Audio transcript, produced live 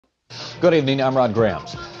Good evening, I'm Rod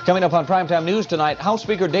Grams. Coming up on Primetime News tonight, House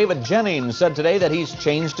Speaker David Jennings said today that he's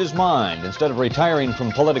changed his mind. Instead of retiring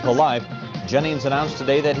from political life, Jennings announced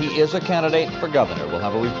today that he is a candidate for governor. We'll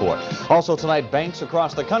have a report. Also tonight, banks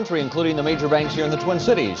across the country, including the major banks here in the Twin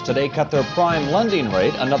Cities, today cut their prime lending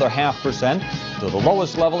rate another 0.5% to the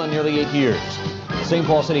lowest level in nearly 8 years. The St.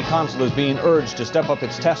 Paul City Council is being urged to step up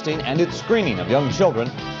its testing and its screening of young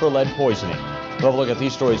children for lead poisoning. We'll have a look at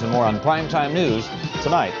these stories and more on Primetime News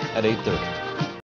tonight at 8:30.